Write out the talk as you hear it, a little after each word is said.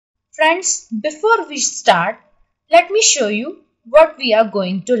Friends, before we start, let me show you what we are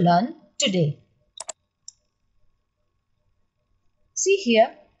going to learn today. See here,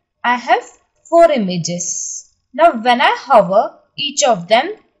 I have 4 images. Now when I hover each of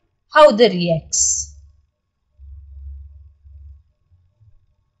them, how they reacts.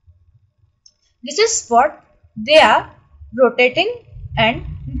 This is what they are rotating and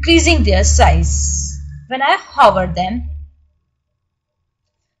increasing their size when I hover them.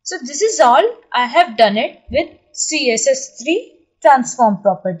 So this is all I have done it with Css3 Transform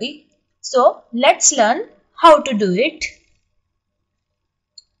Property. So let's learn how to do it.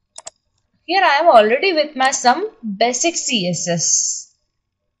 Here I am already with my some basic CSS.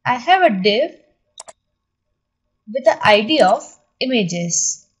 I have a div with the ID of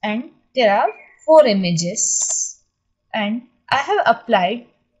images and there are 4 images and I have applied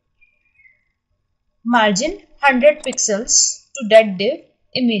margin 100 pixels to that div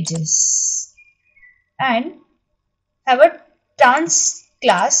images and have a trans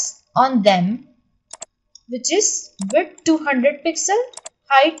class on them which is width 200 pixel,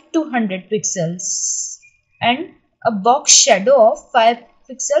 height 200 pixels and a box shadow of 5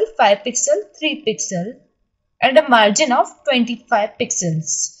 pixel, 5 pixel, 3 pixel and a margin of 25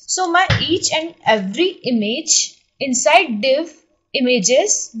 pixels. So my each and every image inside div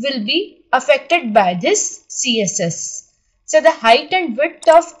images will be affected by this CSS. So the height and width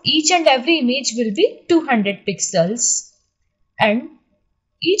of each and every image will be 200 pixels and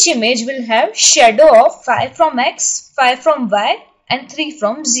each image will have shadow of 5 from X, 5 from Y and 3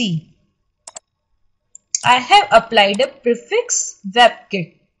 from Z. I have applied a prefix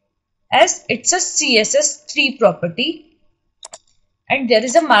WebKit as it's a CSS3 property and there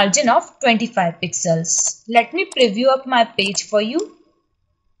is a margin of 25 pixels. Let me preview up my page for you.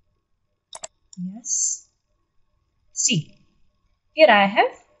 Yes. See. Here I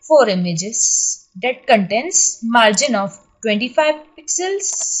have 4 images that contains margin of 25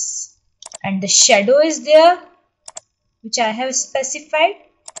 pixels and the shadow is there which I have specified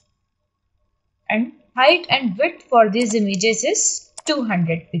and height and width for these images is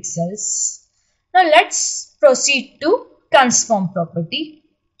 200 pixels. Now let's proceed to transform property.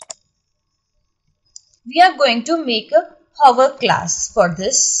 We are going to make a hover class for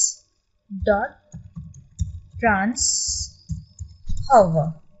this dot trans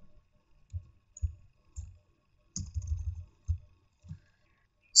hover.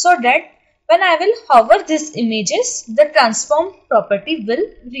 So that when I will hover these images, the transform property will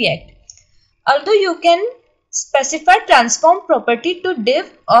react. Although you can specify transform property to div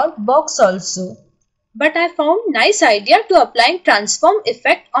or box also. But I found nice idea to applying transform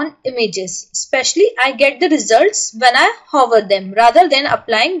effect on images. Especially I get the results when I hover them rather than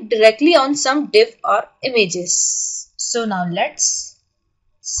applying directly on some div or images. So now let's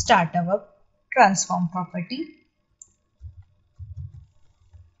start our transform property.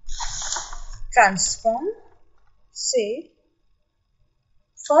 Transform, say,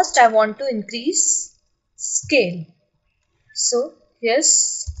 first I want to increase scale. So here's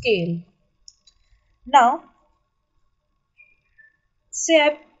scale. Now, say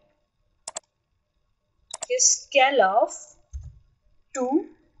I scale of 2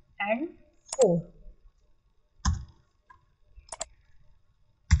 and 4.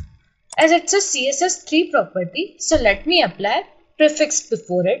 As it's a CSS3 property, so let me apply prefix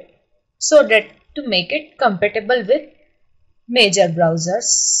before it so that to make it compatible with major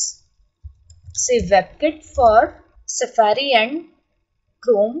browsers. Say WebKit for Safari and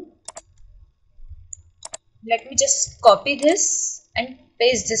Chrome. Let me just copy this and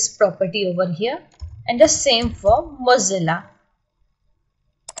paste this property over here and the same for Mozilla.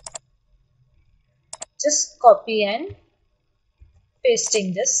 Just copy and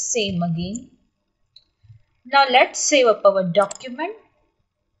pasting the same again. Now let's save up our document.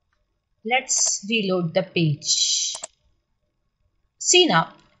 Let's reload the page. See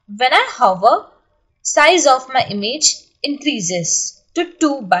now, when I hover, size of my image increases to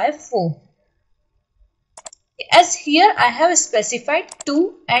 2 by 4. As here I have specified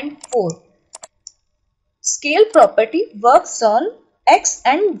 2 and 4. Scale property works on X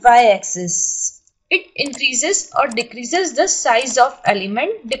and Y axis. It increases or decreases the size of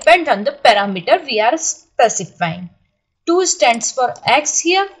element depend on the parameter we are specifying. 2 stands for X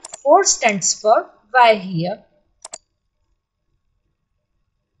here, 4 stands for Y here.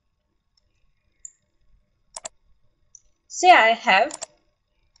 Say I have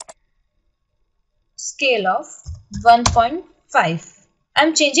scale of 1.5. I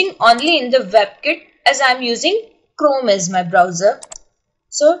am changing only in the WebKit as I am using Chrome as my browser.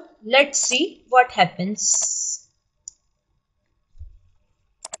 So let's see what happens.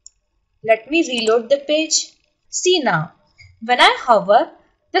 Let me reload the page. See now, when I hover,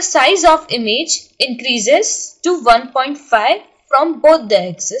 the size of image increases to 1.5 from both the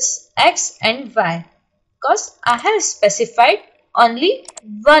axes X and Y because I have specified only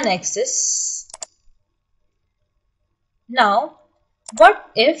one axis. Now, what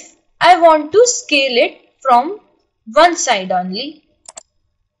if I want to scale it from one side only?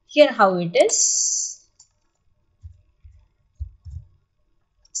 Here how it is.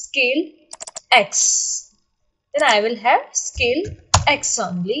 Scale X. Then I will have scale X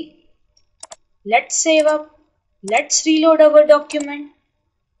only. Let's save up. Let's reload our document.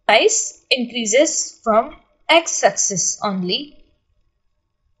 Size increases from X axis only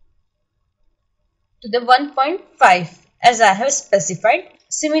to the 1.5 as I have specified.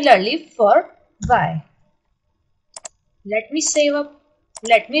 Similarly for Y. Let me save up.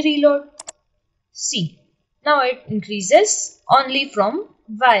 Let me reload. See, now it increases only from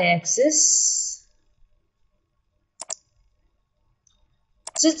Y axis.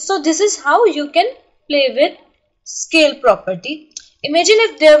 So this is how you can play with scale property. Imagine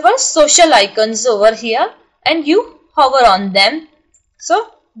if there were social icons over here and you hover on them.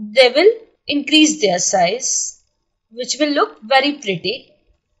 So they will increase their size, which will look very pretty.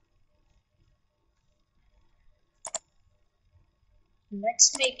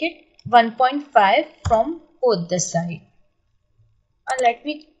 Let's make it 1.5 from both the sides. And let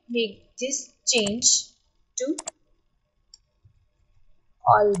me make this change to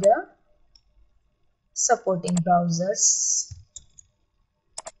all the supporting browsers.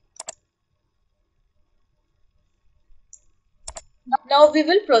 Now we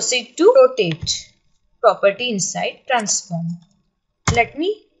will proceed to rotate property inside transform. Let me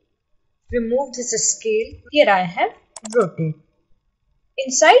remove this scale. Here I have rotate.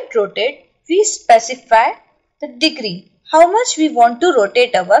 Inside rotate, we specify the degree, how much we want to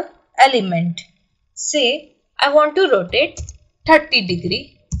rotate our element. Say I want to rotate 30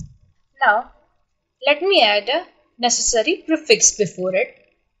 degree. Now let me add a necessary prefix before it,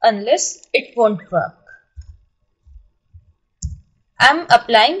 unless it won't work. I am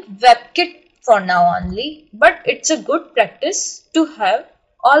applying WebKit for now only, but it's a good practice to have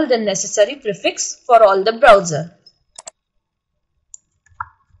all the necessary prefix for all the browser.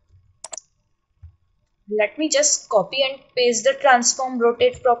 Let me just copy and paste the transform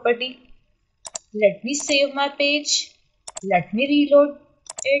rotate property. Let me save my page. Let me reload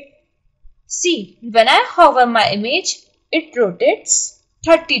it. See, when I hover my image, it rotates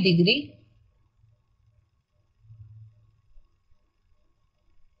 30 degree.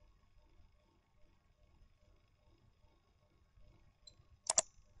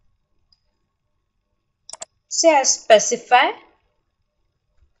 Say I specify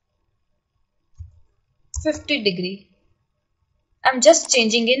 50 degree. I'm just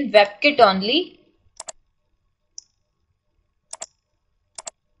changing in WebKit only.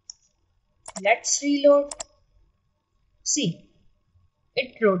 Let's reload. See,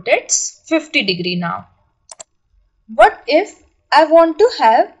 it rotates 50 degree now. What if I want to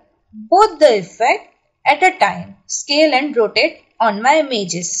have both the effect at a time, scale and rotate on my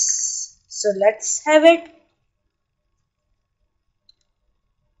images? So let's have it.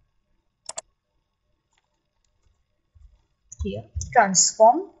 Here,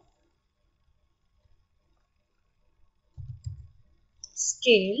 transform,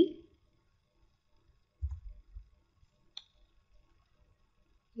 scale,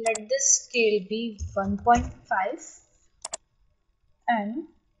 let the scale be 1.5 and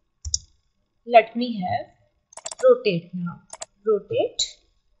let me have rotate now. Rotate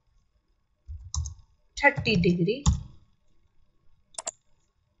 30 degree.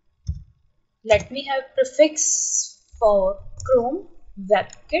 Let me have prefix for Chrome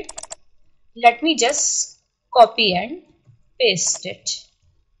WebKit. Let me just copy and paste it.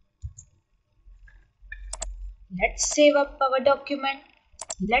 Let's save up our document.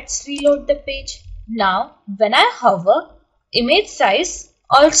 Let's reload the page. Now when I hover, image size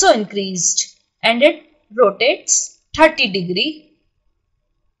also increased and it rotates 30 degree.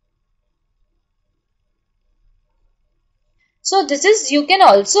 So this is you can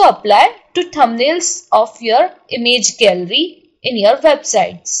also apply to thumbnails of your image gallery in your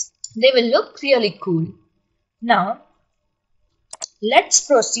websites. They will look really cool. Now let's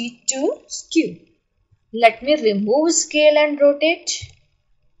proceed to Skew. Let me remove scale and rotate.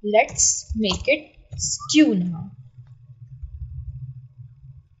 Let's make it Skew now.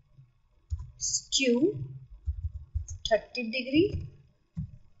 Skew 30 degree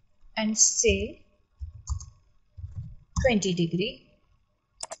and say 20 degree.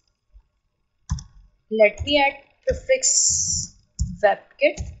 Let me add prefix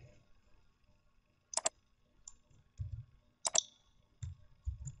WebKit.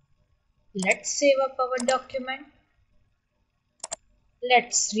 Let's save up our document.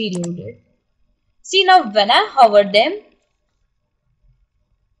 Let's reload it. See, now when I hover them,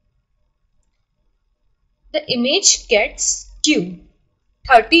 the image gets Q.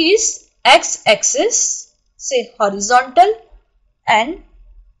 30 is x-axis, say horizontal, and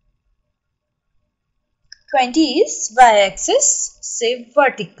 20 is y-axis, say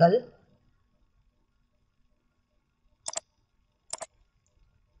vertical.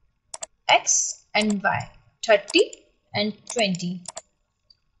 X and Y, 30 and 20.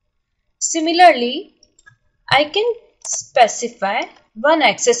 Similarly, I can specify one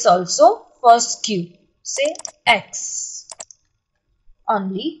axis also for skew, say X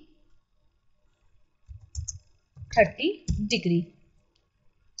only 30 degree.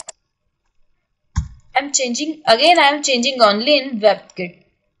 I am changing only in WebKit.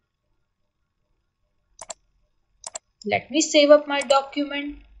 Let me save up my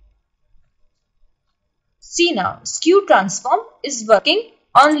document. See now, Skew transform is working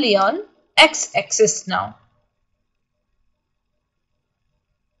only on x-axis now.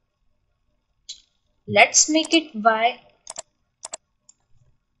 Let's make it y.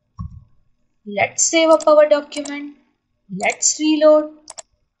 Let's save up our document. Let's reload.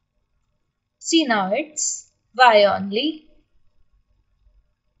 See now it's y only.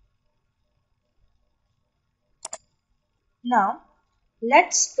 Now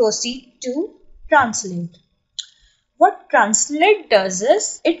let's proceed to translate. What translate does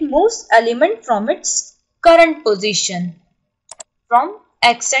is it moves element from its current position from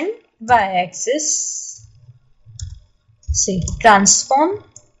x and y axis. Say transform,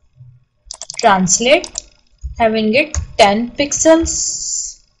 translate, having it 10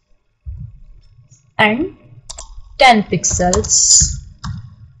 pixels and 10 pixels.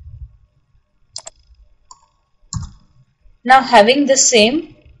 Now having the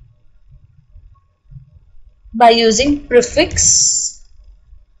same by using prefix,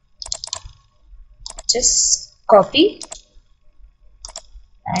 just copy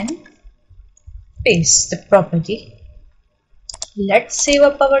and paste the property. Let's save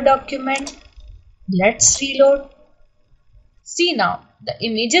up our document. Let's reload. See now the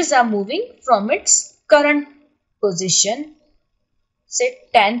images are moving from its current position. Say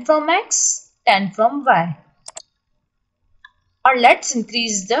 10 from X, 10 from Y. Or let's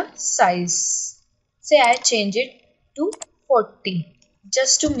increase the size. Say I change it to 40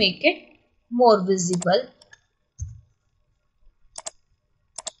 just to make it more visible.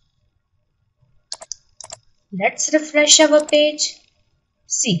 Let's refresh our page.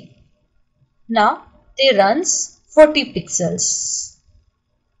 See, now they runs 40 pixels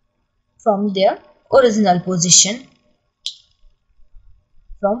from their original position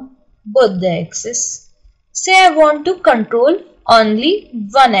from both the axes. Say I want to control only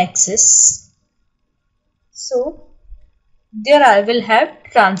one axis. So there I will have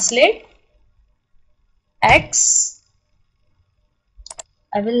translate X.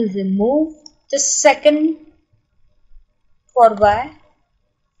 I will remove the second for Y.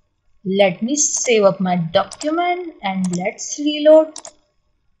 Let me save up my document and let's reload.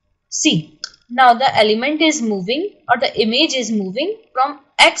 See, now the element is moving or the image is moving from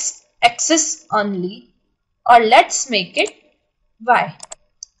X axis only, or let's make it Y.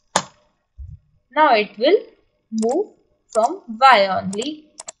 Now it will move from Y only.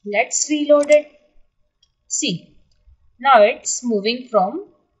 Let's reload it. See, now it's moving from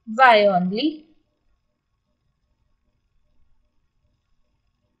Y only.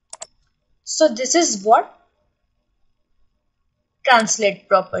 So this is what translate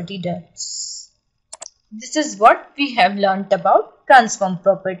property does. This is what we have learnt about transform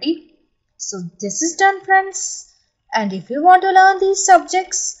property. So this is done, friends. And if you want to learn these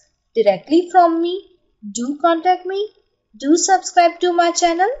subjects directly from me, do contact me. Do subscribe to my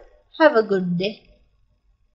channel. Have a good day.